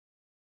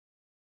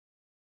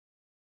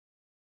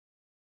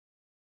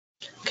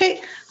Okay,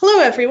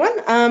 hello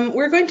everyone.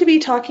 We're going to be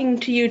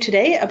talking to you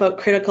today about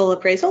critical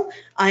appraisal.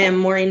 I am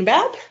Maureen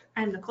Babb.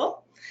 I'm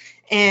Nicole.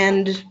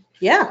 And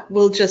yeah,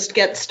 we'll just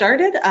get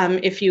started.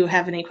 If you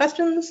have any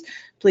questions,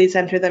 please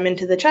enter them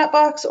into the chat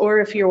box, or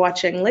if you're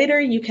watching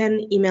later, you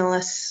can email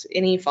us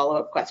any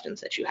follow-up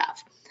questions that you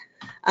have.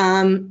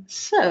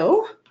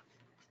 So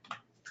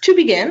to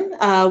begin,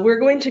 we're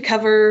going to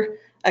cover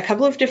a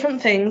couple of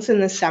different things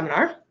in this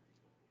seminar.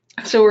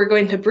 So we're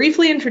going to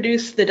briefly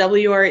introduce the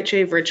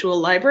WRHA virtual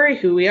library,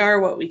 who we are,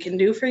 what we can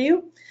do for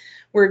you.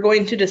 We're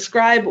going to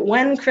describe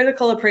when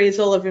critical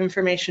appraisal of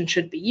information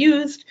should be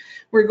used.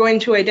 We're going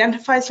to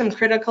identify some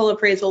critical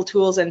appraisal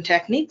tools and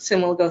techniques,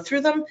 and we'll go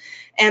through them.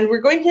 And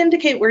we're going to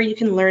indicate where you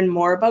can learn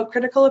more about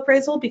critical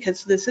appraisal,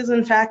 because this is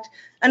in fact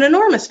an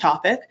enormous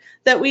topic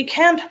that we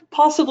can't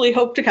possibly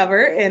hope to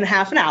cover in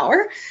half an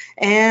hour.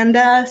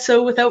 And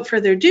so without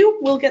further ado,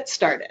 we'll get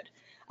started.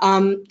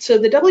 So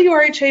the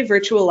WRHA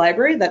virtual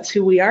library, that's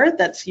who we are,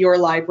 that's your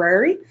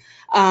library.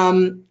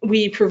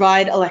 We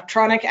provide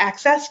electronic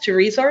access to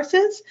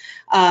resources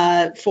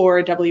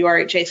for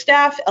WRHA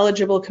staff,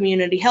 eligible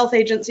community health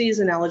agencies,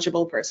 and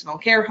eligible personal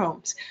care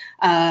homes.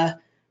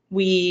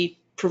 We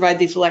provide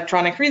these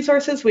electronic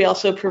resources. We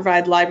also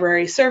provide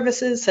library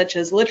services such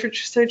as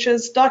literature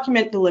searches,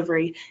 document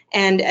delivery,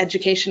 and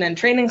education and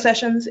training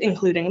sessions,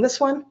 including this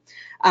one.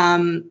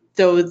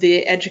 Though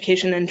the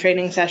education and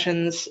training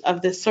sessions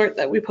of this sort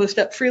that we post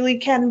up freely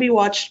can be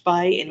watched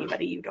by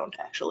anybody. You don't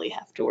actually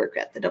have to work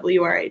at the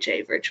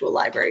WRHA virtual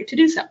library to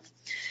do so.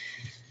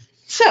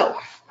 So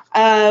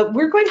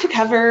we're going to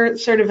cover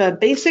sort of a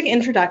basic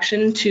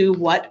introduction to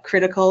what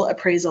critical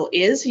appraisal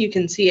is. You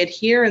can see it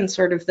here in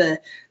sort of the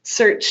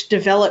search,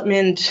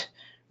 development,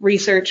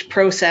 research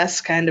process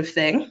kind of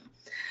thing.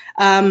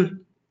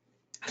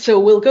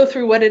 So we'll go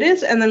through what it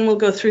is, and then we'll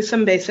go through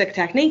some basic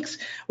techniques.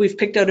 We've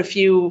picked out a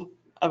few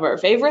of our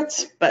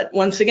favorites, but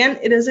once again,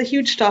 it is a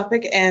huge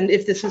topic, and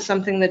if this is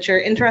something that you're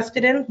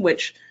interested in,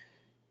 which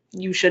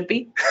you should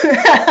be,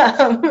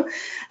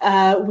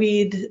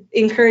 we'd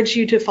encourage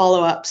you to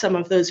follow up some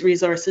of those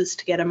resources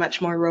to get a much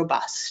more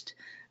robust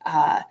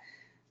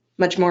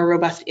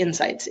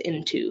insights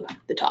into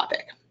the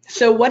topic.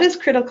 So what is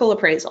critical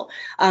appraisal?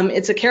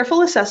 It's a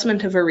careful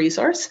assessment of a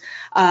resource,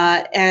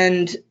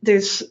 and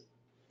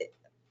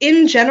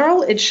in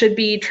general, it should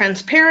be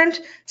transparent,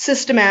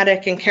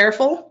 systematic, and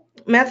careful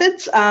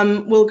methods.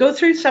 We'll go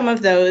through some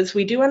of those.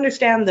 We do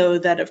understand, though,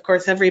 that of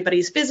course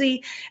everybody's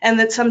busy and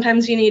that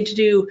sometimes you need to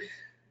do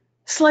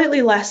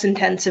slightly less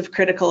intensive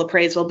critical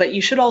appraisal, but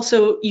you should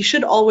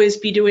always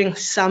be doing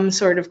some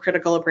sort of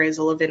critical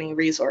appraisal of any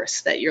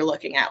resource that you're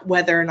looking at,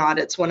 whether or not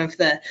it's one of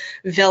the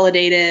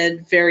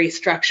validated, very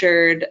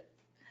structured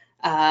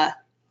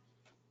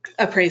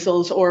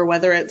appraisals, or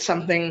whether it's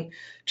something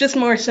just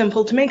more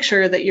simple to make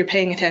sure that you're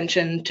paying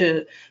attention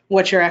to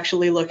what you're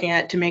actually looking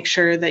at, to make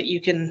sure that you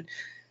can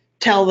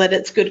tell that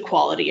it's good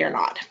quality or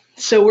not.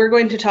 So we're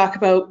going to talk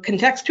about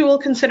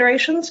contextual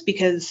considerations,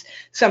 because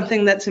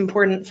something that's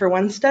important for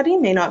one study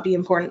may not be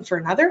important for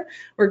another.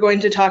 We're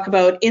going to talk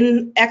about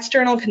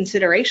external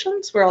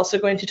considerations. We're also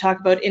going to talk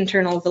about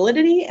internal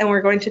validity, and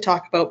we're going to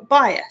talk about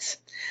bias.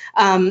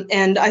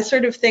 And I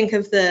sort of think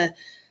of the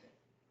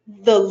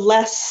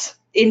less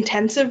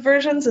intensive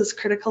versions as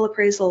critical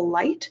appraisal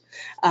light.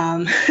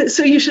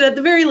 So you should at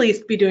the very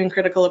least be doing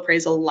critical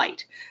appraisal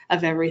light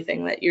of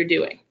everything that you're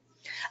doing.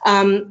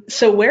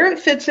 So where it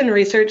fits in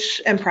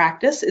research and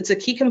practice, it's a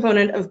key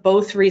component of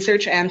both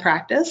research and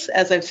practice.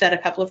 As I've said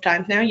a couple of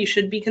times now, you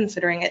should be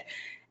considering it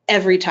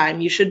every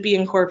time. You should be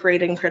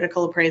incorporating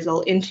critical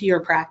appraisal into your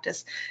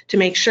practice to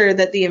make sure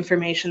that the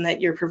information that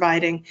you're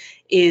providing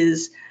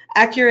is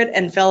accurate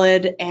and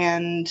valid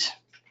and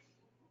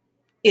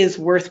is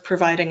worth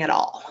providing at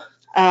all.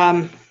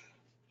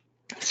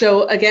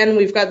 So again,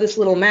 we've got this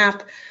little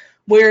map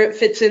where it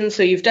fits in.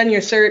 So you've done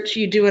your search,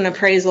 you do an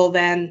appraisal,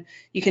 then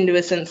you can do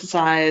a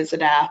synthesize,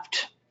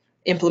 adapt,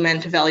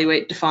 implement,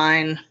 evaluate,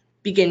 define,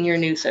 begin your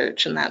new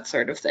search, and that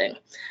sort of thing.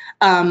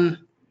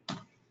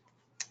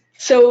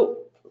 So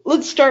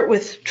let's start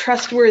with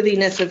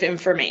trustworthiness of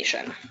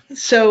information.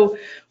 So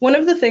one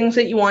of the things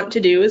that you want to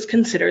do is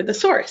consider the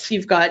source.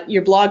 You've got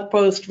your blog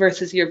post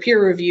versus your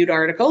peer-reviewed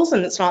articles,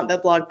 and it's not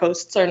that blog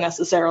posts are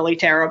necessarily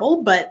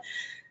terrible, but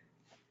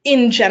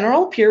in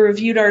general,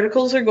 peer-reviewed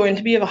articles are going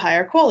to be of a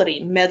higher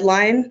quality.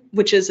 Medline,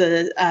 which is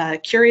a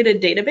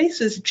curated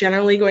database, is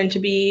generally going to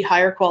be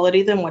higher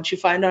quality than what you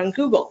find on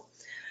Google.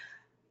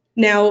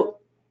 Now,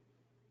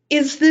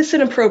 is this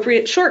an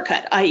appropriate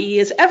shortcut? I.e.,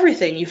 is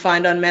everything you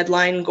find on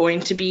Medline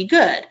going to be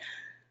good?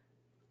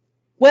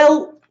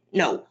 Well,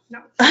 no.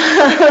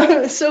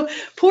 So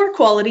poor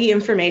quality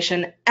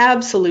information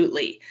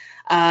absolutely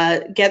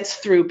gets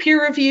through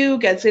peer review,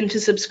 gets into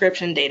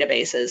subscription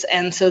databases.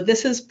 And so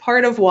this is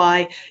part of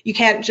why you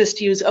can't just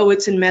use, oh,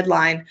 it's in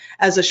Medline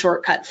as a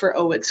shortcut for,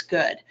 oh, it's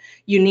good.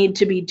 You need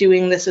to be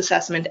doing this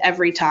assessment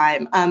every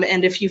time.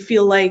 And if you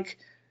feel like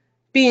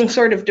being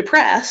sort of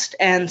depressed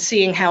and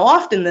seeing how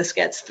often this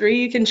gets through,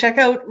 you can check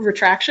out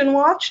Retraction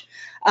Watch,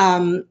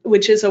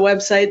 which is a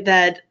website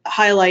that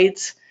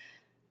highlights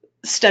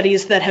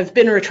studies that have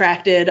been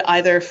retracted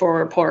either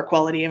for poor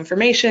quality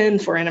information,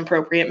 for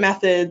inappropriate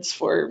methods,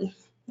 for,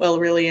 well,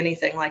 really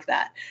anything like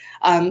that.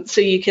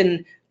 So you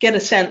can get a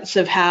sense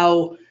of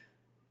how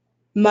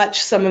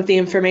much some of the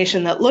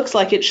information that looks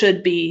like it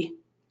should be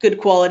good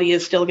quality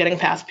is still getting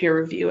past peer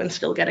review and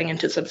still getting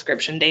into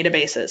subscription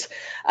databases.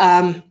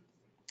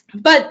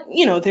 But,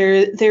 you know,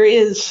 there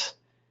is,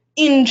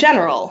 in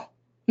general,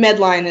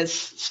 Medline is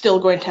still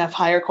going to have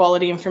higher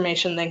quality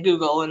information than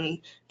Google, and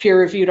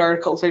peer-reviewed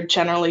articles are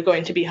generally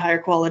going to be higher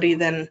quality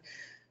than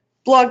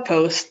blog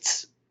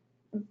posts,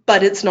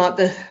 but it's not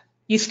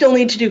you still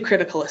need to do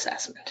critical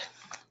assessment.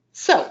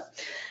 So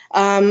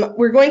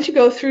we're going to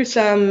go through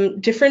some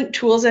different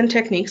tools and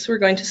techniques. We're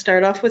going to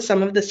start off with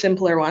some of the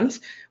simpler ones,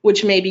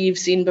 which maybe you've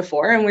seen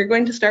before, and we're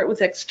going to start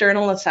with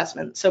external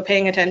assessment, so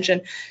paying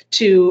attention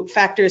to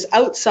factors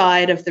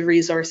outside of the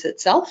resource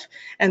itself,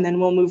 and then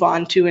we'll move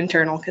on to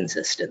internal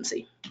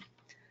consistency.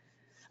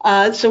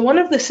 So one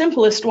of the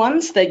simplest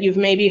ones that you've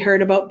maybe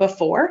heard about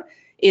before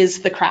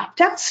is the CRAP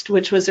test,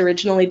 which was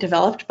originally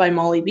developed by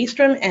Molly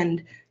Beestrom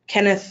and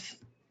Kenneth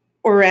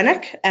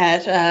Orenick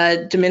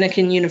at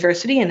Dominican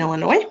University in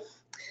Illinois.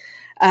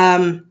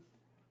 And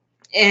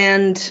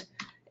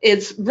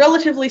it's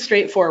relatively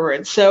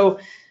straightforward. So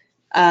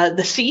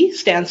the C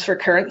stands for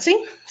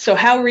currency. So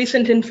how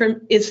recent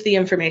is the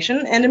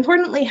information? And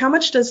importantly, how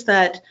much does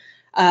that,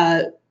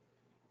 the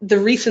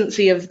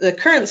recency of the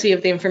currency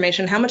of the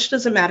information, how much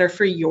does it matter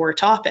for your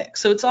topic?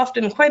 So it's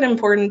often quite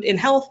important in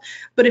health,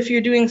 but if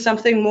you're doing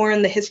something more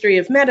in the history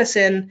of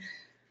medicine,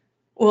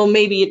 well,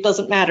 maybe it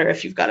doesn't matter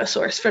if you've got a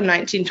source from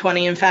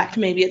 1920. In fact,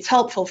 maybe it's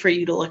helpful for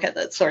you to look at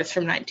that source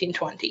from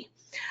 1920.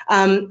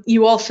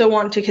 You also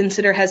want to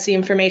consider, has the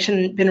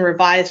information been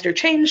revised or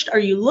changed? Are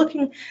you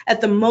looking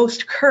at the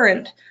most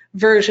current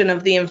version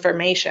of the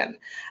information?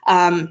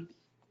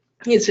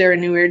 Is there a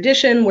newer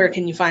edition? Where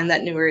can you find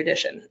that newer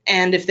edition?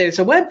 And if there's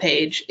a web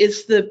page,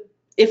 if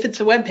it's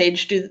a web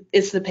page,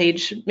 is the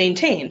page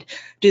maintained?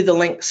 Do the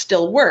links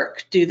still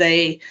work?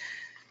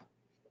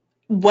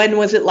 When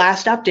was it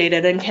last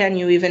updated, and can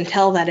you even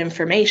tell that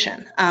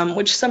information?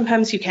 Which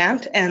sometimes you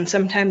can't, and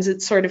sometimes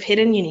it's sort of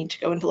hidden. You need to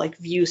go into like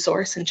view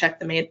source and check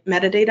the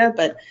metadata,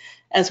 but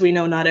as we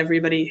know, not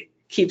everybody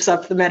keeps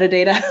up the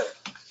metadata.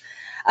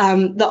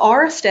 The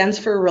R stands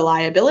for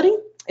reliability.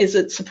 Is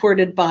it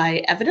supported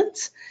by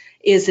evidence?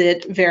 Is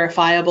it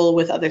verifiable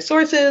with other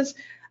sources?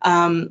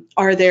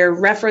 Are there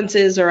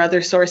references or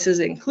other sources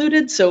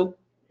included? So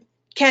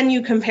can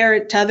you compare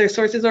it to other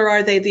sources, or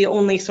are they the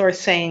only source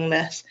saying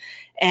this?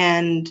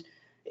 And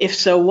if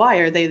so, why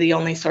are they the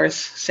only source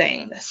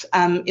saying this?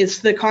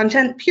 Is the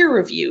content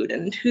peer-reviewed,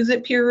 and who's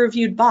it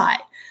peer-reviewed by?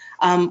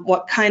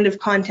 What kind of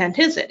content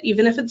is it?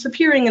 Even if it's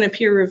appearing in a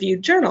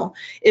peer-reviewed journal,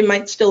 it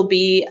might still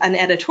be an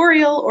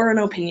editorial or an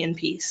opinion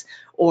piece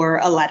or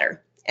a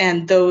letter.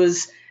 And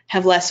those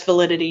have less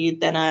validity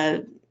than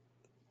a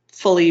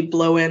fully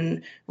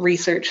blown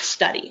research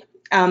study.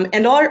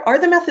 And are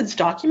the methods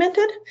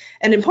documented?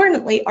 And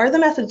importantly, are the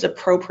methods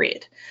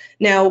appropriate?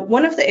 Now,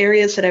 one of the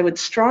areas that I would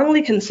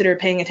strongly consider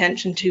paying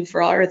attention to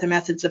for are the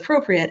methods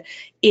appropriate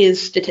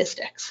is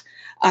statistics.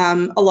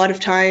 A lot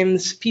of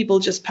times people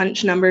just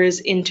punch numbers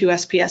into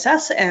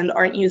SPSS and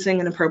aren't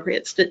using an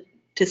appropriate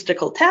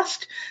statistical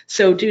test,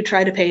 so do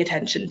try to pay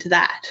attention to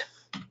that.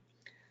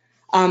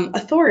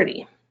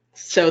 Authority.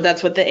 So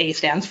that's what the A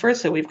stands for,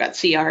 so we've got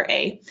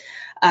CRA.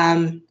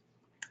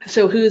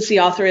 So who's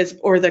the author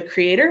or the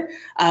creator?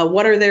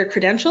 What are their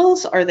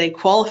credentials? Are they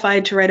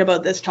qualified to write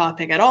about this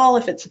topic at all?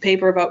 If it's a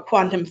paper about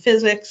quantum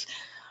physics,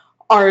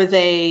 are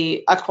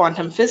they a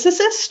quantum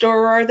physicist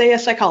or are they a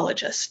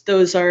psychologist?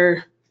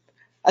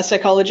 A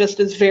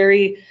psychologist is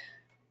very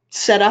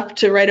set up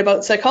to write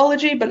about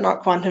psychology, but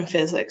not quantum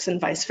physics,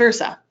 and vice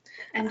versa.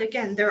 And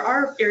again, there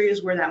are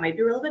areas where that might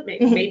be relevant.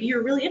 Maybe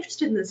you're really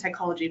interested in the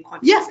psychology of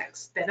quantum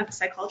physics. Then a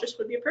psychologist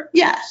would be appropriate.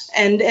 Yes,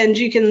 and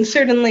you can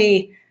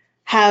certainly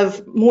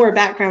have more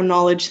background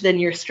knowledge than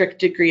your strict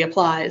degree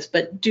applies,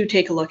 but do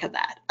take a look at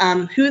that.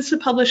 Who is the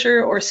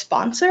publisher or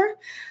sponsor?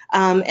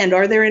 And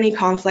are there any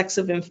conflicts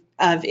of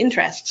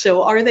interest?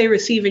 So are they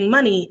receiving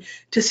money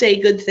to say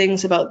good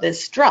things about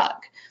this drug?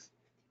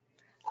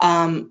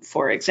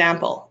 For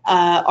example,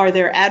 are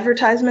there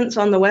advertisements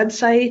on the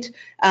website?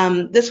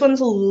 This one's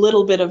a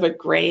little bit of a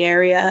gray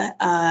area.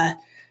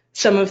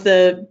 Some of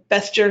the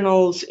best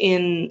journals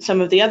in some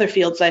of the other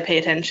fields I pay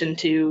attention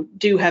to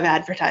do have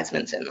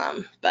advertisements in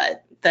them,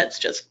 but that's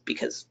just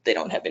because they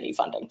don't have any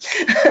funding.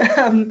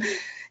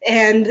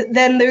 And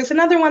then there's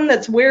another one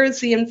that's where is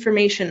the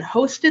information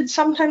hosted?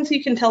 Sometimes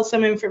you can tell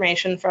some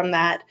information from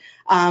that,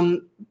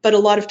 but a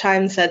lot of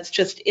times that's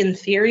just in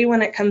theory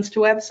when it comes to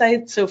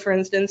websites. So for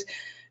instance,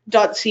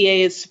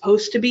 .ca is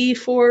supposed to be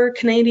for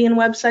Canadian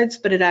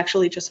websites, but it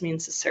actually just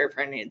means the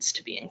server needs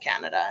to be in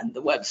Canada. And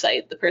the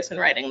website, the person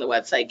writing the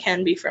website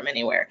can be from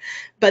anywhere.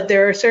 But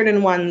there are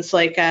certain ones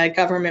like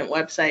government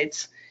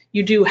websites,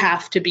 you do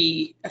have to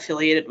be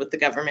affiliated with the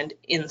government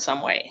in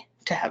some way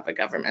to have a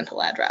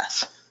governmental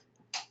address.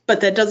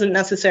 But that doesn't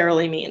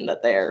necessarily mean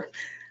that they're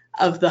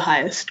of the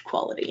highest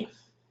quality.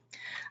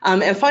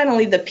 And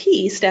finally, the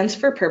P stands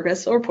for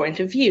purpose or point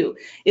of view.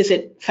 Is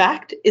it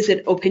fact? Is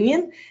it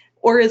opinion?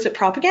 Or is it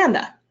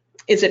propaganda?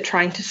 Is it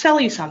trying to sell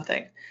you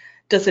something?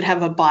 Does it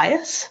have a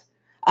bias?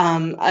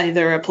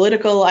 Either a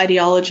political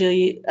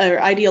ideology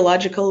or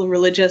ideological,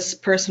 religious,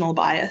 personal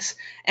bias?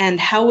 And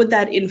how would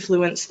that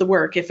influence the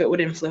work, if it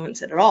would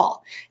influence it at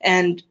all?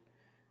 And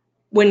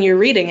when you're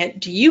reading it,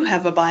 do you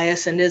have a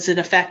bias, and is it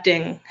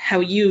affecting how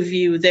you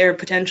view their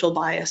potential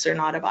bias or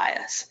not a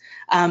bias?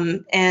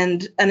 And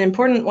an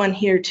important one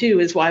here too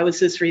is, why was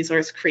this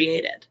resource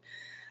created?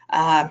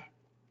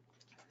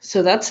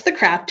 So that's the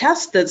CRAP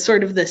test. That's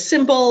sort of the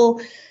simple,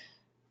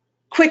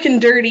 quick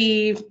and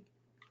dirty,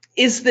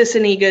 is this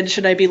any good?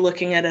 Should I be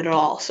looking at it at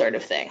all sort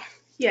of thing.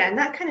 Yeah, and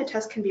that kind of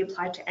test can be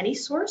applied to any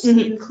source, Mm-hmm.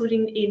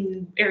 including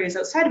in areas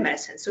outside of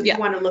medicine. So if Yeah. you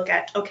want to look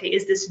at, okay,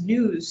 is this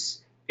news?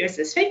 Is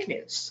this fake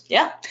news?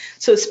 Yeah.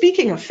 So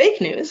speaking of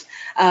fake news,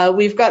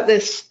 we've got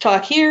this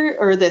talk here,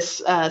 or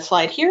this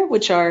slide here,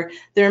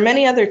 there are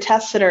many other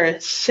tests that are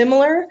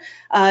similar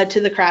to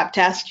the CRAP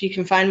test. You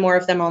can find more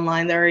of them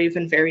online. There are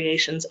even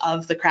variations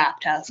of the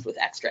CRAP test with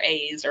extra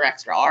A's or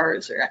extra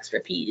R's or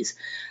extra P's.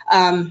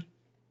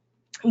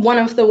 One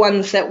of the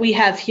ones that we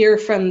have here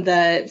from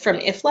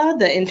IFLA,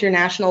 the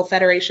International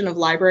Federation of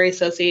Library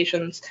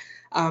Associations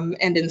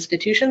and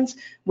Institutions,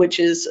 which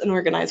is an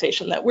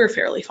organization that we're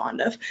fairly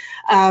fond of.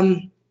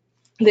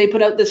 They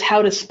put out this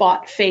how to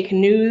spot fake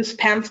news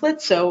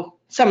pamphlet. So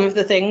some of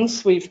the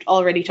things we've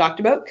already talked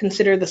about: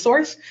 consider the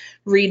source,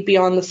 read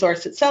beyond the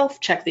source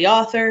itself, check the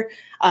author,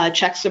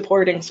 check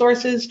supporting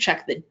sources,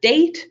 check the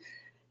date,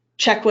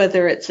 check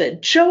whether it's a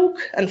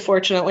joke.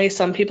 Unfortunately,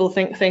 some people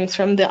think things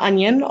from The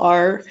Onion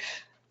or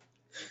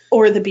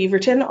the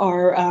Beaverton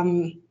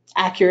are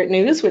accurate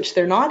news, which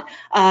they're not.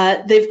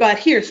 They've got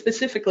here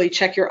specifically,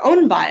 check your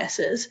own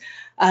biases.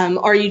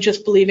 Are you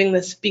just believing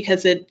this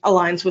because it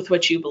aligns with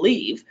what you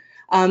believe?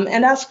 And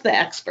ask the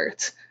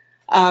experts.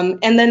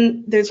 And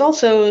then there's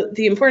also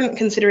the important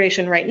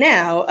consideration right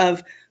now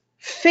of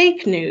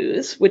fake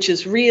news, which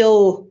is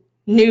real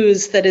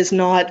news that is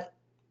not,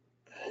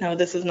 no,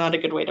 this is not a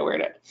good way to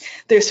word it.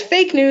 There's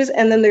fake news,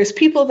 and then there's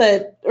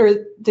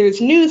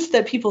there's news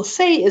that people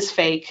say is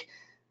fake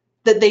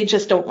that they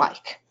just don't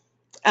like.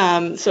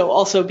 So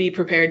also be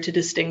prepared to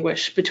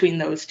distinguish between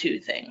those two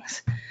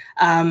things.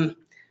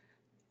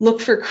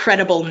 Look for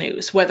credible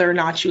news, whether or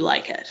not you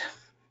like it.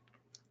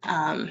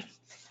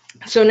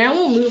 So now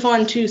we'll move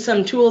on to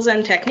some tools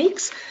and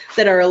techniques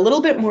that are a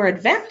little bit more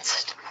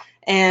advanced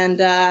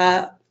and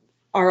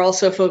are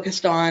also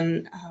focused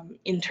on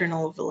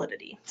internal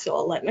validity. So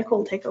I'll let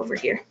Nicole take over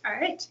here. All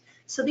right.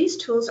 So these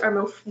tools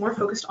are more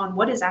focused on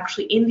what is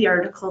actually in the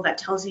article that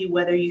tells you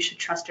whether you should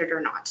trust it or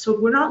not. So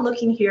we're not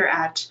looking here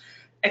at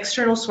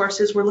external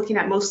sources. We're looking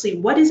at mostly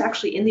what is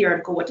actually in the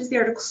article. What does the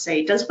article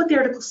say? Does what the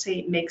article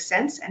say make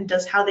sense? And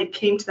does how they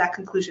came to that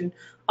conclusion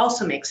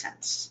also make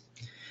sense?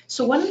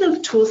 So one of the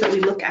tools that we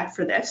look at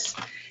for this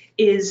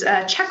is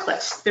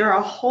checklists. There are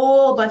a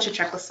whole bunch of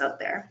checklists out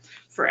there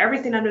for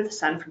everything under the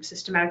sun, from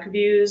systematic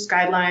reviews,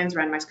 guidelines,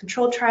 randomized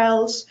controlled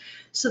trials.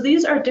 So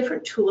these are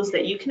different tools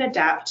that you can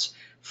adapt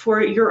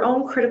for your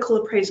own critical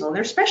appraisal. And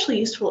they're especially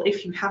useful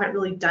if you haven't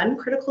really done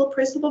critical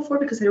appraisal before,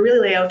 because they really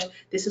lay out,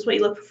 this is what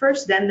you look for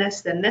first, then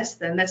this, then this,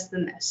 then this,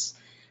 then this.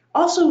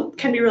 Also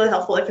can be really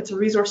helpful if it's a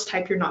resource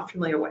type you're not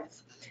familiar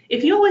with.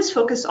 If you always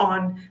focus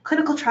on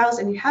clinical trials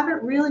and you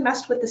haven't really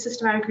messed with the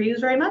systematic reviews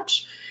very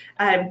much,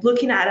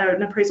 looking at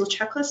an appraisal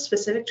checklist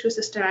specific to a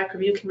systematic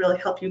review can really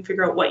help you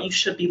figure out what you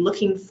should be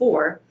looking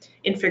for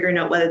in figuring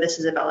out whether this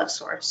is a valid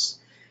source.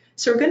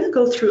 So we're going to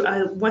go through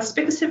one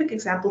specific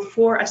example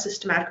for a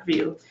systematic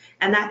review,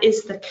 and that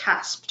is the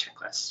CASP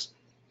checklist.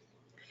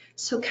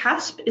 So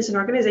CASP is an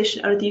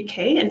organization out of the UK,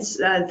 and it's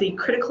the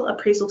Critical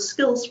Appraisal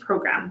Skills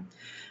Program.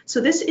 So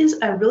this is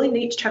a really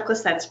neat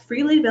checklist that's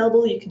freely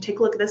available. You can take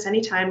a look at this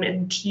anytime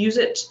and use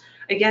it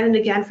again and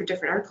again for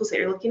different articles that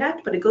you're looking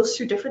at, but it goes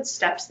through different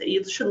steps that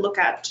you should look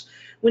at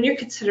when you're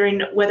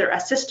considering whether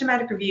a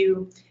systematic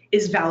review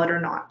is valid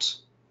or not.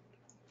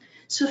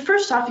 So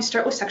first off, you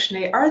start with section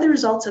A. Are the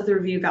results of the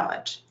review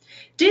valid?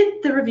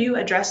 Did the review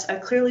address a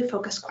clearly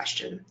focused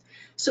question?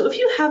 So if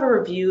you have a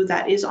review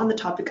that is on the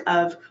topic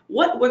of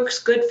what works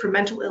good for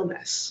mental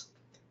illness,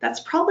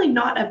 that's probably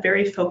not a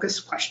very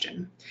focused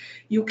question.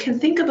 You can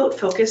think about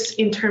focus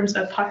in terms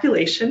of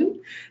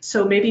population.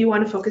 So maybe you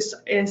want to focus,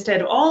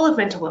 instead of all of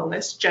mental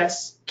illness,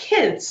 just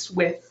kids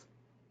with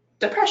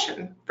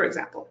depression, for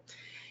example.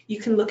 You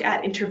can look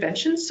at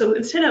interventions. So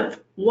instead of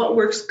what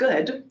works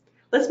good,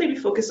 let's maybe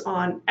focus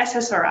on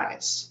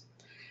SSRIs.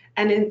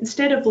 And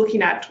instead of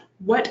looking at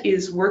what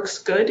works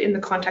good in the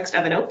context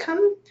of an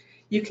outcome,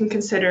 you can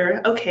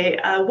consider, okay,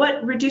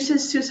 what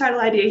reduces suicidal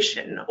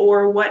ideation,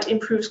 or what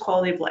improves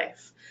quality of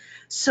life?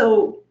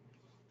 So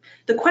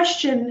the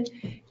question,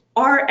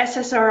 are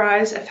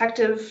SSRIs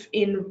effective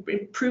in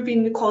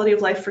improving the quality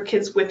of life for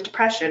kids with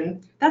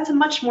depression? That's a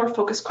much more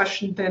focused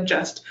question than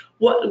just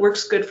what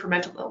works good for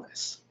mental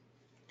illness.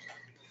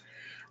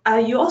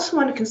 You also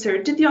want to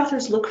consider, did the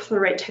authors look for the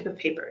right type of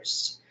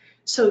papers?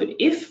 So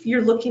if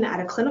you're looking at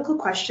a clinical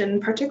question,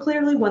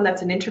 particularly one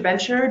that's an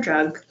intervention or a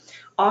drug,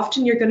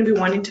 often you're going to be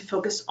wanting to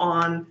focus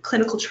on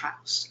clinical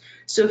trials.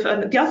 So if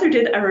the author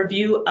did a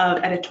review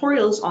of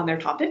editorials on their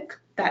topic,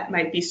 that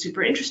might be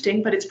super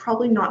interesting, but it's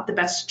probably not the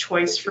best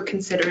choice for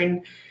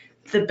considering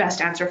the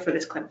best answer for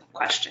this clinical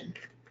question.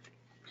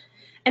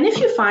 And if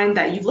you find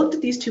that you've looked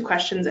at these two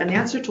questions and the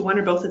answer to one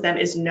or both of them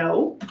is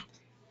no,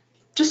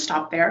 just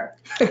stop there.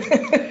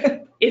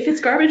 If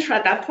it's garbage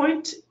at that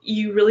point,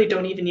 you really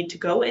don't even need to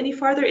go any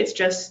farther. It's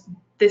just,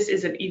 this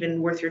isn't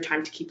even worth your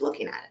time to keep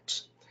looking at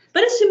it.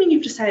 But assuming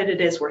you've decided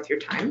it is worth your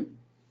time,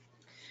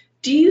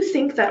 do you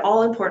think that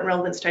all important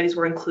relevant studies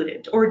were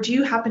included? Or do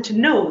you happen to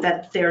know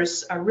that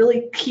there's a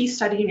really key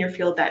study in your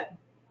field that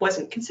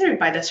wasn't considered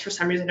by this for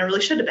some reason it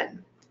really should have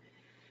been?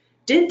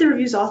 Did the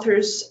review's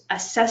authors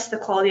assess the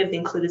quality of the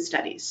included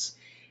studies?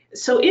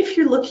 So if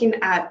you're looking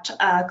at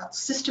a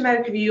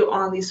systematic review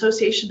on the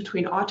association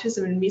between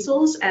autism and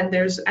measles, and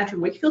there's Andrew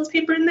Wakefield's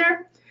paper in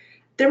there,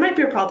 there might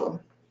be a problem.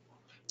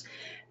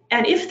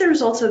 And if the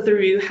results of the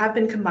review have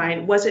been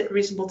combined, was it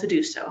reasonable to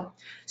do so?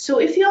 So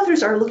if the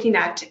authors are looking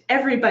at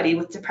everybody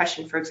with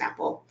depression, for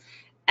example,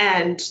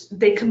 and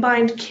they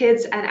combined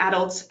kids and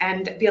adults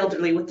and the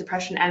elderly with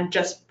depression and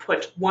just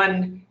put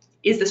one,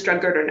 is this drug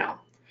good or no?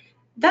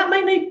 That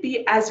might not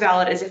be as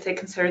valid as if they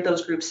considered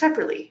those groups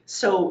separately.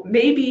 So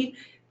maybe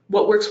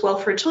what works well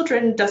for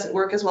children doesn't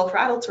work as well for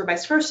adults or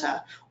vice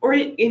versa. Or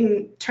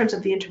in terms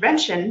of the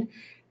intervention,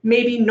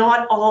 maybe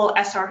not all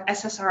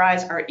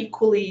SSRIs are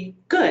equally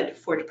good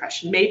for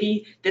depression.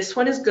 Maybe this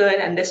one is good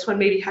and this one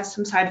maybe has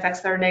some side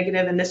effects that are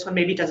negative and this one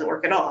maybe doesn't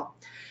work at all.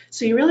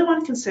 So you really want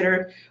to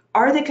consider,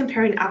 are they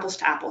comparing apples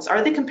to apples?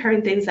 Are they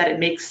comparing things that it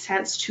makes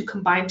sense to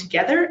combine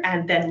together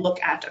and then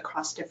look at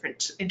across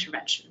different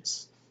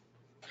interventions?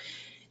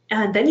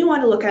 And then you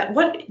want to look at,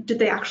 what did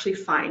they actually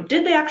find?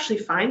 Did they actually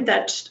find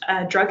that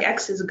drug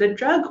X is a good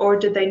drug, or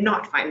did they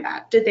not find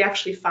that? Did they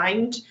actually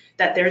find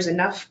that there's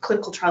enough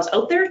clinical trials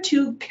out there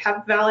to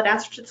have a valid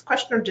answer to this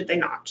question, or did they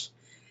not?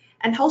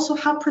 And also,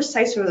 how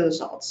precise are the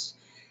results?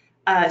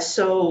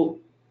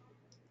 So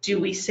do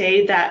we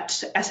say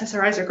that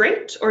SSRIs are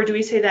great, or do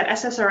we say that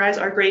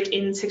SSRIs are great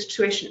in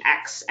situation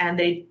X and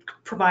they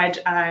provide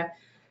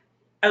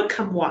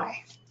outcome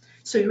Y?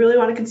 So you really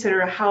want to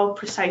consider how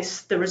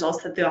precise the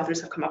results that the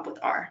authors have come up with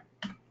are.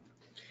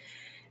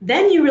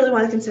 Then you really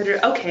want to consider,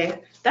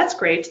 okay, that's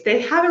great,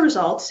 they have a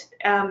result,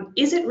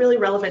 is it really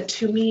relevant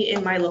to me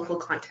in my local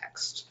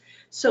context?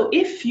 So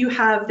if you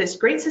have this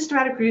great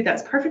systematic review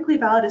that's perfectly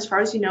valid as far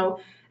as you know,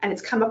 and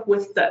it's come up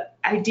with the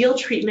ideal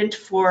treatment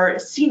for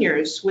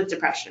seniors with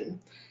depression,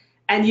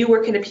 and you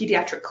work in a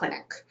pediatric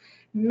clinic,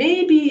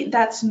 maybe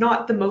that's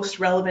not the most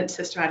relevant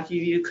systematic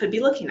review you could be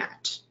looking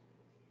at.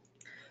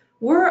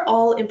 Were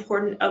all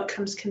important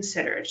outcomes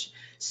considered?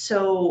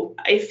 So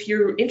if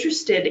you're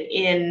interested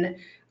in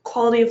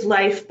quality of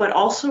life, but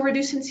also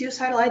reducing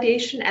suicidal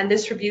ideation, and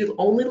this review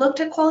only looked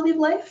at quality of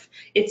life,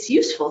 it's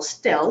useful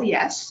still,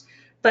 yes,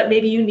 but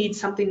maybe you need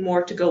something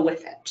more to go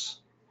with it.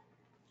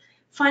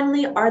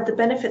 Finally, are the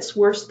benefits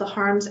worth the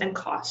harms and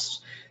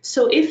costs?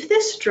 So if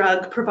this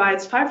drug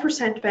provides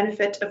 5%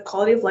 benefit of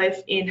quality of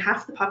life in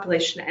half the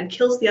population and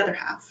kills the other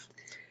half,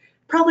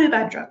 probably a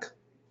bad drug.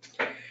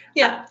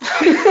 Yeah.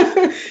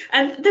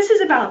 And this is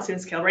a balancing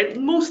scale, right?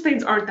 Most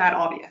things aren't that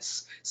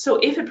obvious. So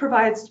if it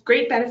provides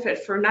great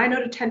benefit for 9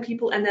 out of 10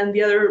 people and then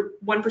the other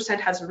 1%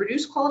 has a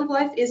reduced quality of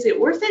life, is it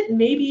worth it?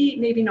 Maybe,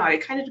 maybe not.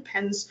 It kind of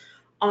depends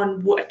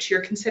on what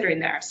you're considering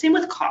there. Same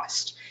with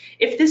cost.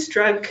 If this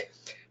drug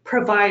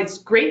provides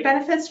great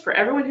benefits for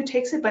everyone who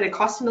takes it, but it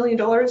costs $1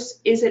 million,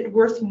 is it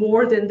worth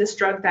more than this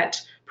drug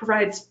that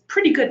provides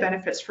pretty good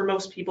benefits for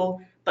most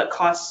people, but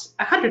costs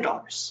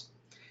 $100?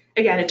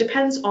 Again, it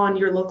depends on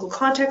your local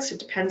context. It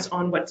depends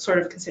on what sort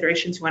of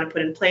considerations you want to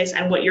put in place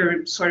and what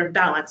your sort of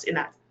balance in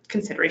that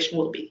consideration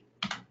will be.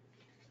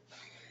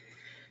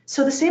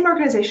 So the same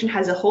organization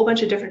has a whole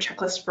bunch of different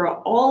checklists for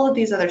all of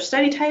these other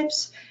study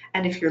types.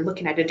 And if you're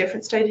looking at a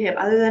different study type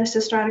other than a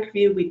systematic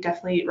review, we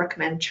definitely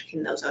recommend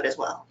checking those out as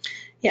well.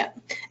 Yeah,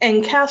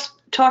 and CASP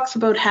talks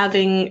about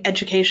having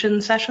education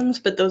sessions,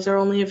 but those are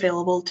only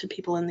available to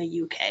people in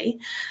the UK.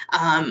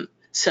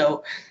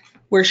 So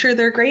we're sure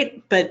they're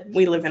great, but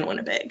we live in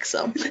Winnipeg,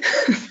 so.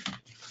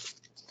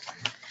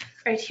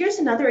 All right, here's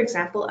another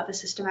example of a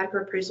systematic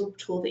appraisal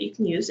tool that you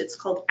can use. It's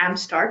called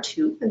AMSTAR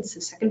 2, and it's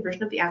the second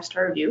version of the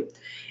AMSTAR review.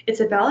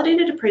 It's a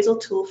validated appraisal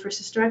tool for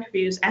systematic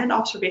reviews and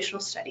observational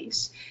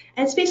studies.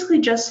 And it's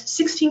basically just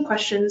 16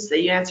 questions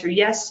that you answer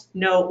yes,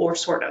 no, or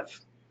sort of.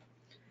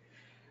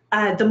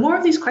 The more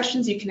of these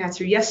questions you can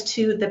answer yes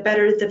to, the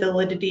better the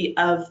validity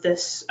of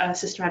this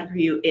systematic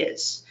review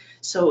is.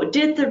 So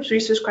did the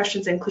research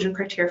questions and inclusion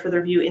criteria for the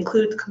review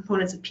include the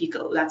components of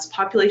PICO? That's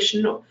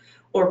population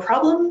or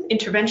problem,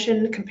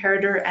 intervention,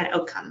 comparator, and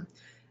outcome.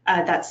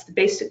 That's the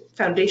basic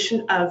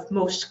foundation of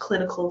most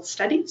clinical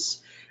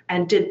studies.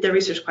 And did the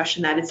research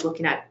question that it's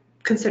looking at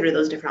consider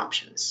those different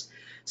options?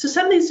 So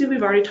some of these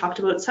we've already talked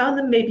about. Some of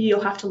them maybe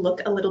you'll have to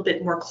look a little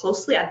bit more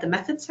closely at the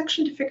methods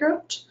section to figure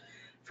out.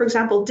 For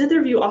example, did the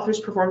review authors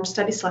perform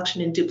study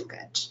selection in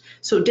duplicate?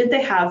 So did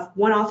they have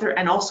one author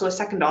and also a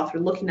second author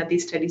looking at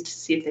these studies to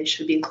see if they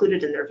should be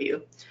included in the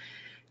review?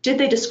 Did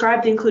they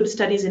describe the included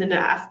studies in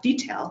enough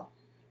detail?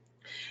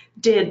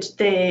 Did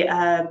they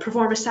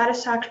perform a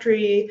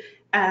satisfactory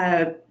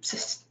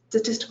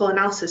statistical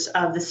analysis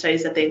of the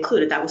studies that they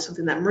included? That was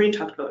something that Maureen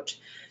talked about.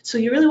 So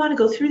you really want to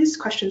go through these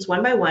questions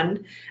one by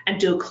one and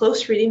do a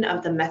close reading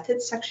of the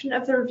methods section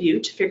of the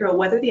review to figure out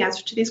whether the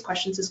answer to these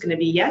questions is going to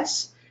be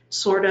yes,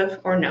 sort of,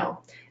 or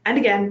no. And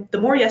again, the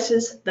more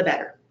yeses, the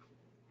better.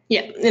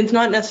 Yeah, it's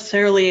not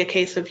necessarily a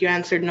case of you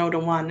answered no to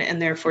one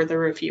and therefore the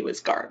review is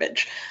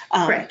garbage.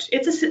 Correct.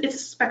 It's a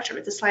spectrum.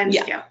 It's a sliding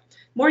scale.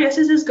 More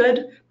yeses is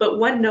good, but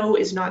one no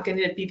is not going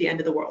to be the end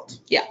of the world.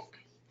 Yeah.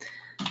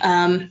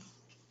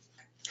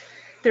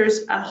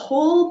 There's a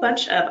whole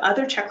bunch of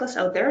other checklists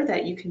out there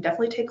that you can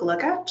definitely take a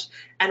look at,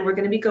 and we're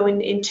going to be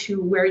going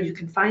into where you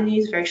can find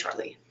these very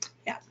shortly.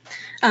 Yeah.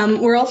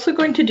 We're also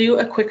going to do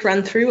a quick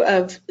run through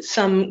of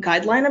some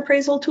guideline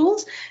appraisal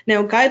tools.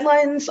 Now,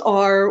 guidelines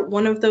are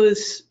one of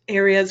those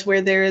areas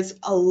where there is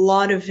a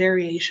lot of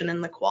variation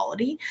in the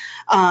quality.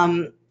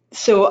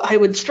 So I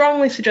would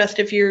strongly suggest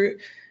if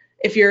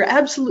you're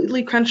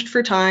absolutely crunched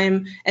for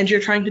time and you're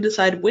trying to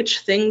decide which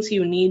things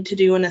you need to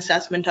do an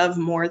assessment of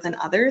more than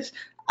others,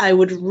 I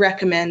would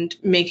recommend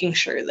making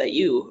sure that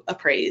you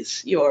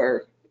appraise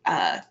your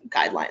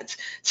guidelines.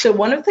 So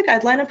one of the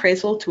guideline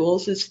appraisal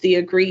tools is the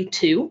Agree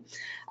To,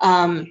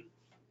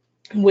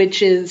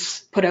 which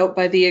is put out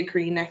by the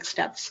Agree Next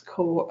Steps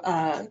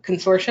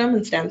Consortium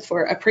and stands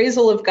for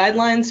Appraisal of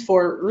Guidelines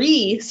for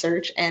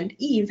Research and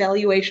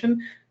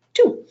Evaluation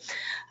Tool.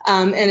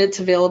 And it's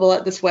available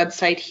at this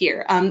website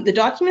here. The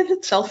document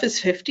itself is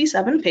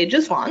 57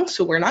 pages long,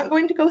 so we're not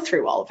going to go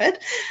through all of it.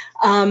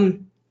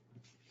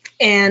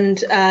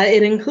 And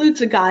it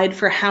includes a guide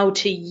for how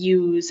to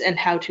use and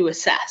how to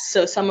assess.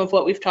 So some of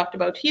what we've talked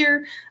about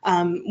here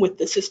with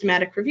the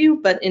systematic review,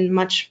 but in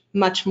much,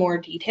 much more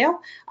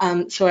detail.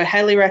 So I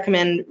highly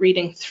recommend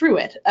reading through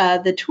it.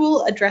 The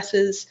tool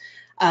addresses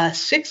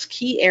 6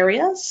 key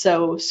areas,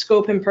 so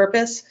scope and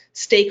purpose,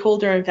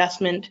 stakeholder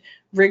investment,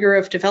 rigor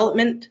of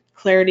development,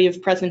 clarity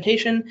of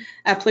presentation,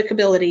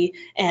 applicability,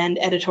 and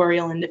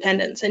editorial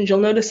independence. And you'll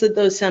notice that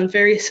those sound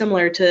very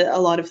similar to a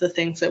lot of the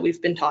things that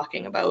we've been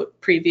talking about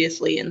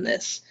previously in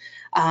this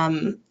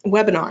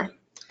webinar.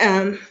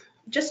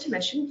 Just to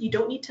mention, you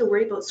don't need to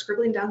worry about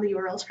scribbling down the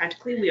URLs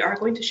frantically. We are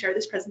going to share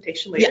this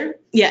presentation later.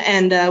 Yeah,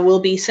 and we'll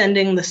be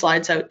sending the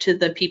slides out to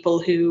the people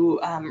who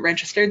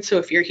registered. So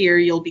if you're here,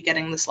 you'll be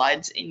getting the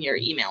slides in your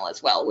email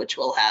as well, which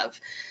will have,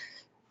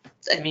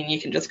 I mean, you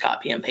can just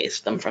copy and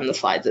paste them from the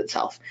slides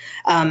itself.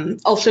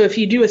 Also, if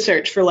you do a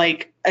search for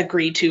like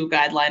Agree To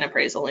guideline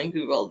appraisal in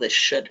Google, this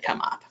should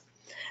come up.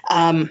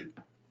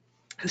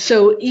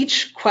 So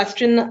each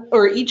question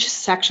or each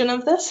section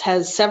of this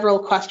has several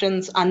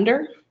questions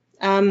under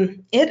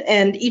it,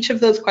 and each of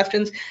those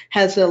questions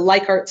has a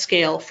Likert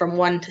scale from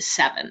 1 to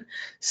 7.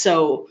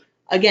 So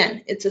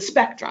again, it's a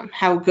spectrum,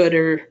 how good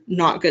or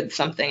not good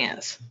something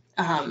is.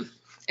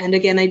 And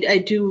again, I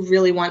do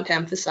really want to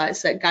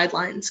emphasize that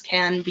guidelines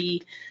can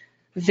be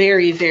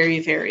very, very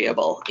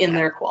variable in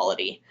their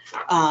quality.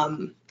 Yeah,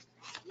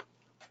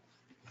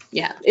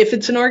 if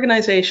it's an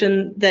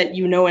organization that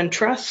you know and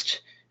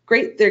trust,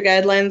 great, their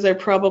guidelines are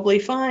probably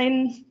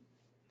fine.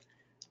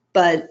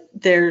 But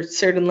there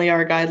certainly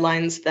are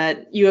guidelines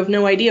that you have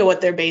no idea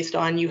what they're based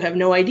on. You have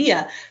no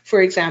idea,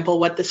 for example,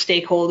 what the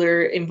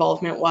stakeholder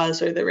involvement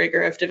was or the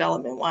rigor of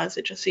development was.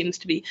 It just seems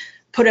to be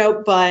put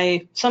out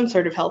by some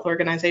sort of health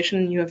organization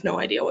and you have no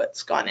idea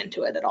what's gone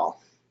into it at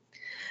all.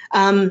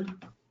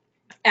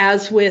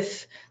 As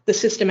with the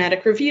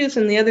systematic reviews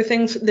and the other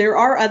things, there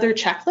are other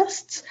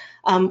checklists.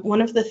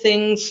 One of the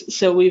things,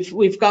 so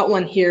we've got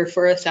one here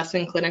for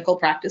assessing clinical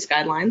practice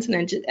guidelines, and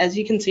as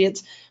you can see,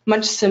 it's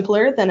much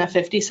simpler than a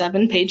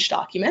 57-page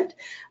document.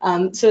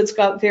 So it's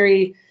got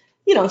very,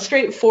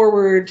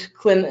 straightforward.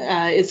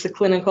 Is the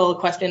clinical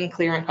question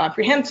clear and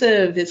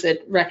comprehensive? Is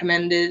it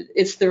recommended?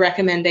 Is the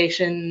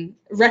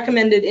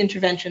recommended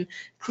intervention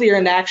clear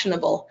and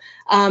actionable?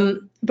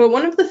 But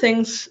one of the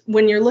things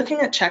when you're looking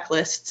at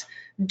checklists,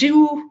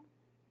 do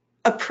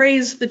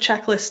appraise the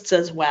checklists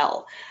as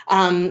well.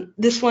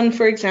 This one,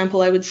 for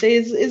example, I would say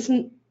is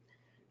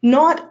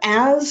not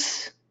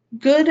as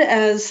good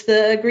as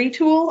the Agree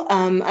tool.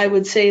 I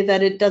would say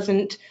that it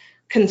doesn't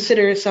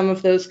consider some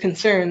of those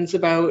concerns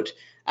about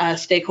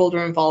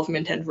stakeholder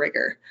involvement and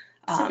rigor.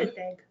 It's a bit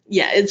vague.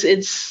 Yeah,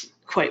 it's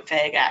quite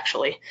vague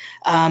actually.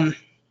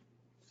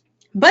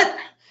 But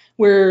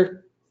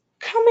we're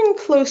coming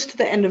close to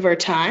the end of our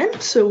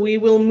time, so we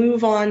will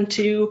move on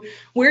to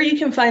where you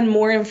can find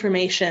more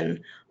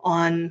information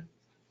on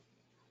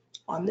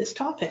this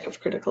topic of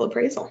critical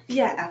appraisal.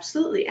 Yeah,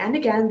 absolutely. And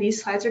again,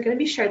 these slides are going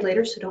to be shared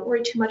later, so don't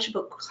worry too much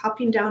about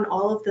copying down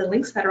all of the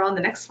links that are on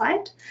the next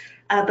slide.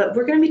 But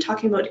we're going to be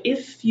talking about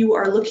if you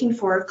are looking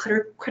for a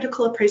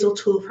critical appraisal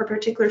tool for a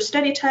particular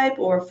study type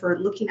or for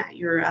looking at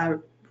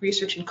your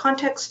research in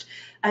context,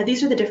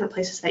 these are the different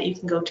places that you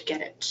can go to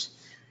get it.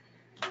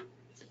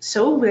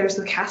 So there's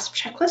the CASP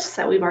checklists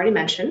that we've already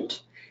mentioned.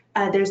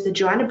 There's the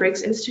Joanna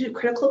Briggs Institute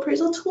Critical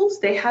Appraisal Tools.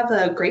 They have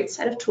a great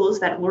set of tools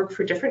that work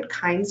for different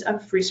kinds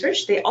of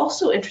research. They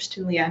also,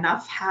 interestingly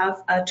enough,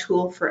 have a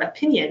tool for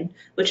opinion,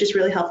 which is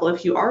really helpful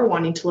if you are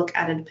wanting to look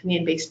at an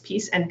opinion-based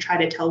piece and try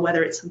to tell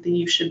whether it's something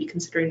you should be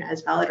considering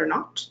as valid or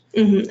not.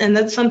 And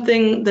that's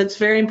something that's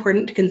very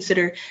important to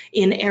consider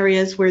in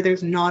areas where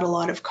there's not a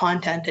lot of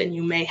content and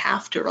you may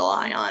have to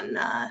rely on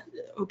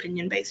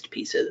opinion-based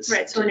pieces.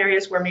 Right, so in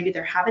areas where maybe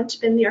there haven't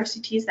been the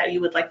RCTs that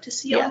you would like to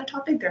see on the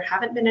topic, there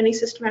haven't been any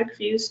systematic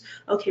reviews,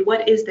 okay,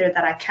 what is there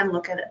that I can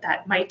look at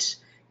that might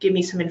give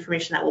me some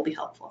information that will be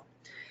helpful?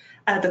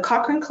 The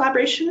Cochrane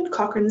collaboration,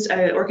 Cochrane's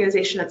an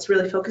organization that's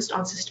really focused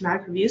on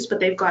systematic reviews, but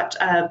they've got,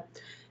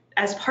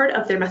 as part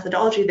of their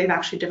methodology, they've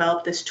actually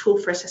developed this tool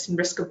for assessing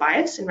risk of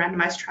bias in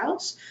randomized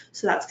trials.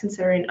 So that's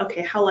considering,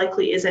 okay, how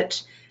likely is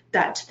it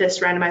that this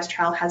randomized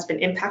trial has been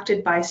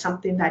impacted by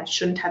something that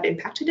shouldn't have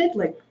impacted it?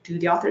 Like, do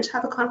the authors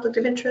have a conflict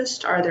of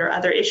interest? Are there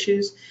other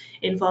issues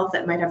involved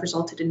that might have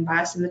resulted in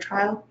bias in the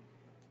trial?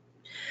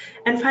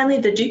 And finally,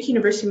 the Duke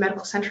University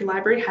Medical Center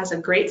Library has a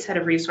great set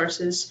of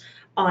resources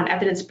on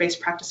evidence-based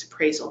practice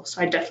appraisal.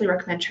 So I definitely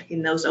recommend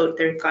checking those out.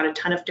 They've got a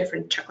ton of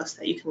different checklists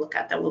that you can look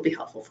at that will be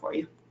helpful for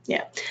you.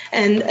 Yeah,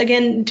 and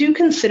again, do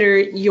consider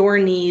your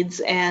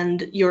needs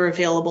and your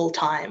available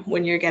time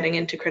when you're getting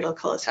into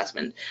critical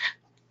assessment.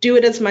 Do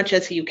it as much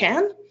as you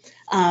can,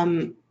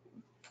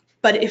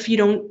 but if you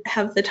don't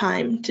have the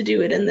time to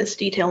do it in this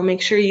detail,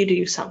 make sure you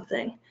do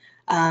something.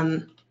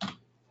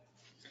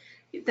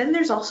 Then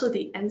there's also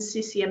the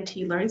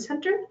NCCMT Learning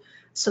Center.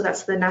 So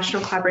that's the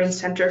National Collaborating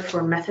Center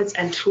for Methods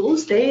and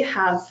Tools. They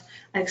have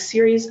a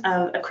series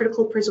of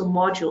critical appraisal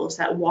modules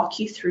that walk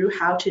you through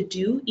how to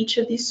do each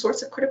of these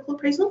sorts of critical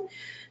appraisal.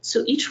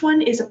 So each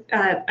one is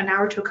an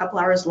hour to a couple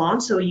hours long,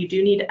 so you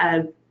do need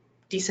a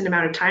decent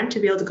amount of time to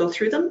be able to go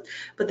through them,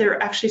 but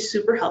they're actually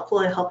super helpful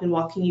in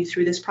walking you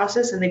through this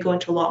process, and they go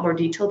into a lot more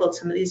detail about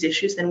some of these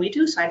issues than we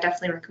do, so I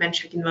definitely recommend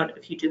checking them out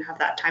if you do have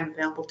that time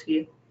available to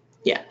you.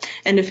 Yeah,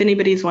 and if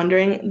anybody's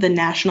wondering, the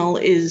National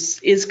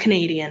is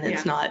Canadian,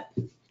 it's not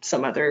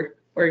some other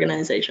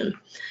organization.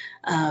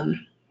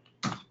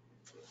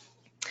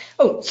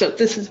 So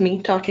this is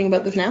me talking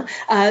about this now.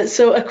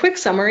 So a quick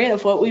summary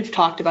of what we've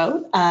talked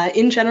about.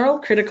 In general,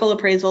 critical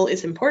appraisal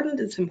is important.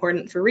 It's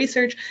important for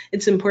research.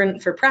 It's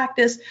important for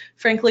practice.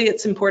 Frankly,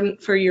 it's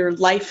important for your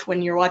life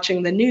when you're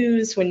watching the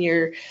news, when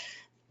you're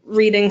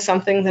reading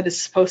something that is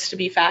supposed to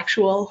be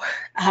factual.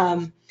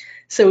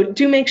 So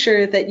do make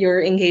sure that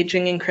you're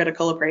engaging in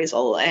critical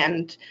appraisal.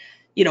 And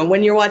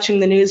when you're watching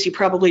the news, you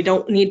probably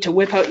don't need to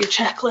whip out your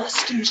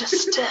checklist and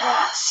just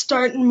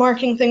start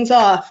marking things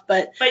off.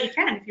 But you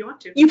can if you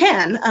want to. You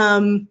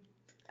can.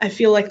 I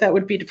feel like that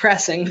would be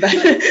depressing. But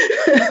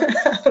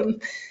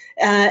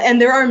and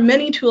there are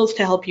many tools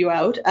to help you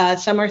out.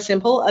 Some are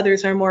simple,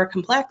 others are more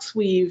complex.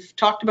 We've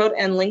talked about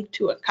and linked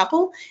to a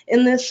couple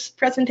in this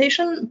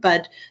presentation,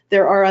 but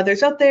there are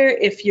others out there.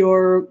 If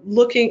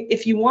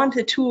you want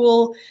a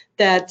tool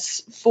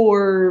that's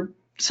for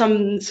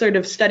some sort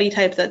of study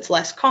type that's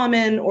less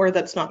common or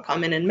that's not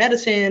common in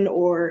medicine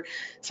or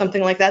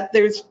something like that,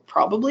 there's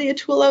probably a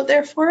tool out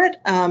there for it.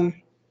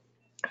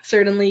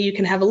 Certainly you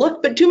can have a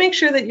look, but do make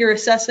sure that you're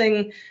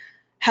assessing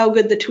how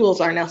good the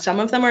tools are. Now, some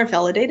of them are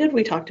validated.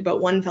 We talked about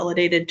one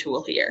validated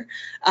tool here.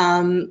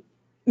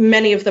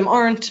 Many of them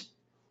aren't.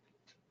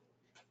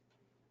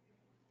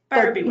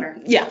 Buyer beware.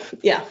 Yeah.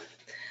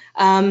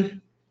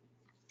 And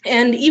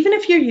even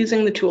if you're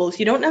using the tools,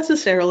 you don't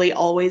necessarily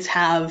always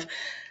have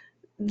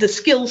the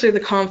skills or the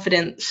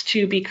confidence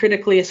to be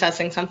critically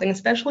assessing something,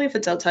 especially if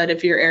it's outside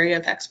of your area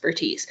of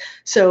expertise.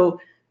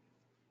 So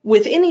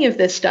with any of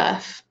this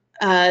stuff,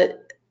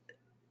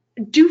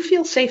 do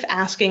feel safe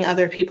asking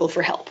other people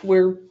for help.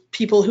 We're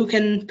people who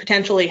can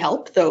potentially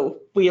help, though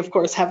we of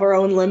course have our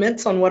own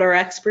limits on what our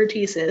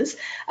expertise is.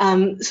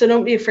 So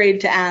don't be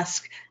afraid to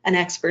ask an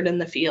expert in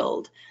the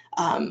field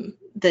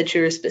that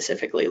you're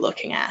specifically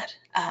looking at.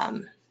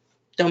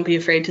 Don't be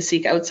afraid to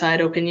seek outside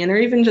opinion or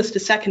even just a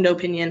second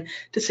opinion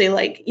to say,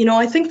 like,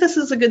 I think this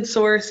is a good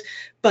source,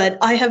 but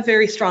I have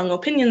very strong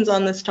opinions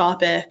on this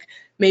topic.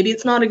 Maybe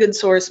it's not a good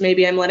source.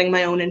 Maybe I'm letting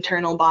my own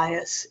internal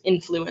bias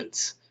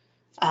influence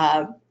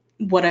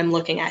what I'm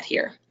looking at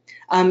here.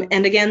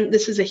 And again,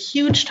 this is a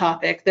huge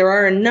topic. There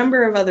are a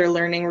number of other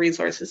learning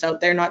resources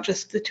out there, not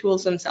just the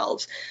tools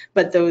themselves,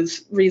 but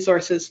those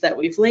resources that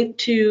we've linked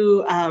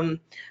to,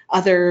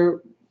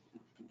 other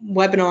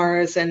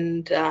webinars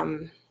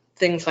and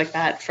things like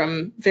that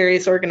from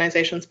various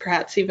organizations,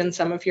 perhaps even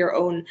some of your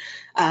own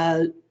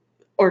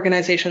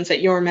organizations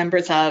that you're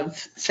members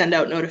of send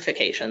out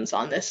notifications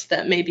on this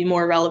that may be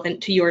more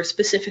relevant to your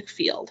specific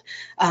field.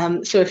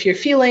 So if you're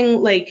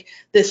feeling like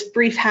this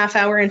brief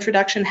half-hour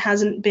introduction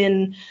hasn't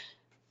been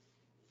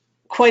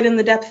quite in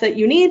the depth that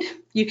you need,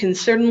 you can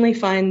certainly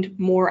find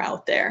more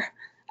out there.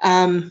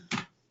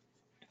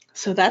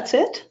 So that's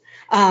it.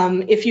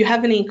 If you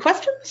have any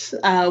questions,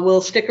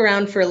 we'll stick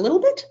around for a little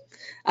bit.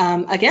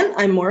 Again,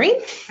 I'm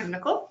Maureen. I'm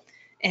Nicole.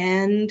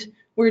 And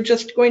we're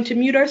just going to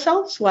mute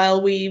ourselves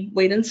while we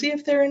wait and see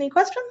if there are any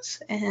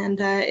questions. And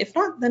if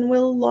not, then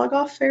we'll log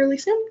off fairly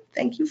soon.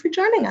 Thank you for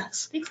joining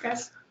us. Thanks,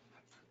 guys.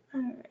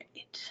 All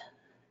right.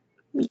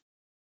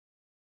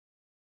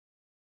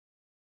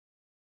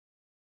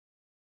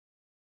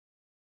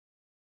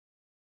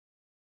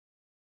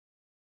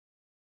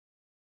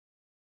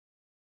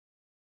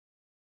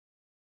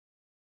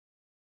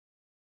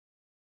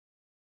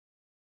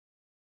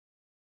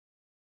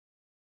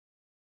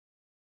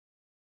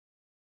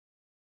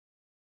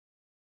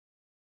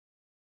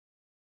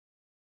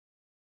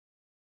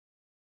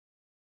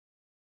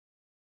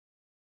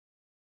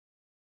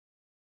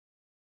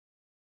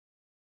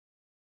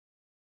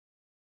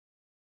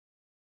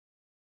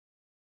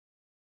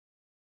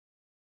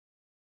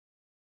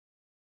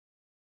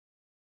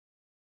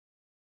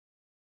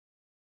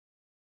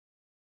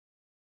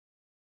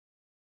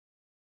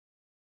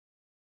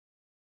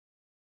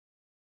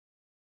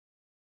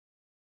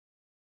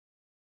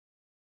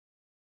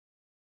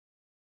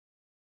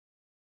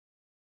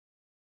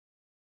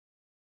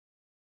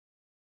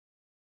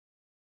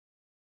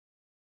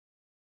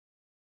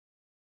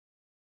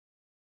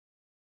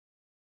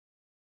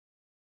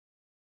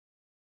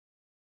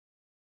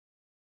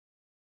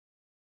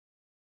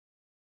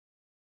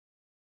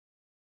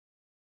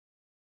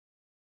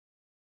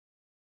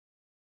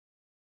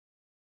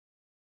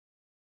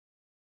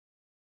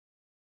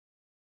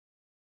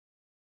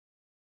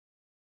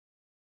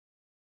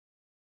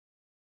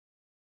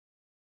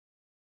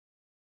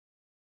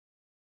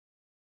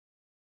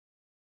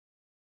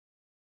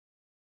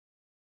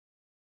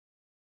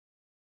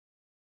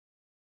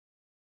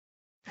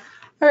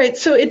 All right,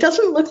 so it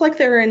doesn't look like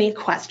there are any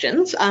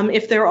questions.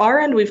 If there are,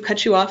 and we've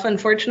cut you off,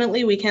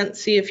 unfortunately, we can't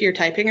see if you're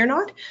typing or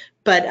not,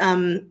 but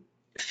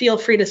feel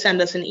free to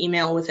send us an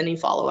email with any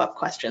follow-up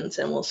questions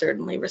and we'll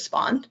certainly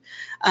respond.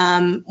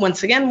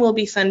 Once again, we'll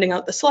be sending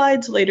out the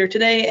slides later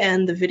today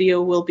and the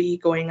video will be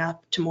going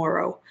up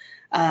tomorrow,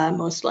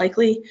 most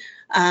likely.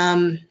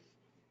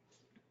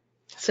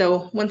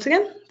 So once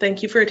again,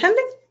 thank you for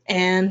attending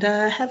and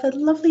have a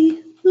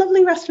lovely,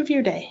 lovely rest of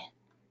your day.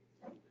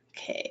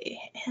 Okay,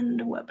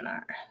 end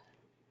webinar.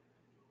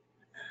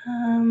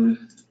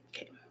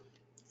 Okay,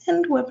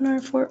 end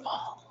webinar for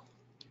all.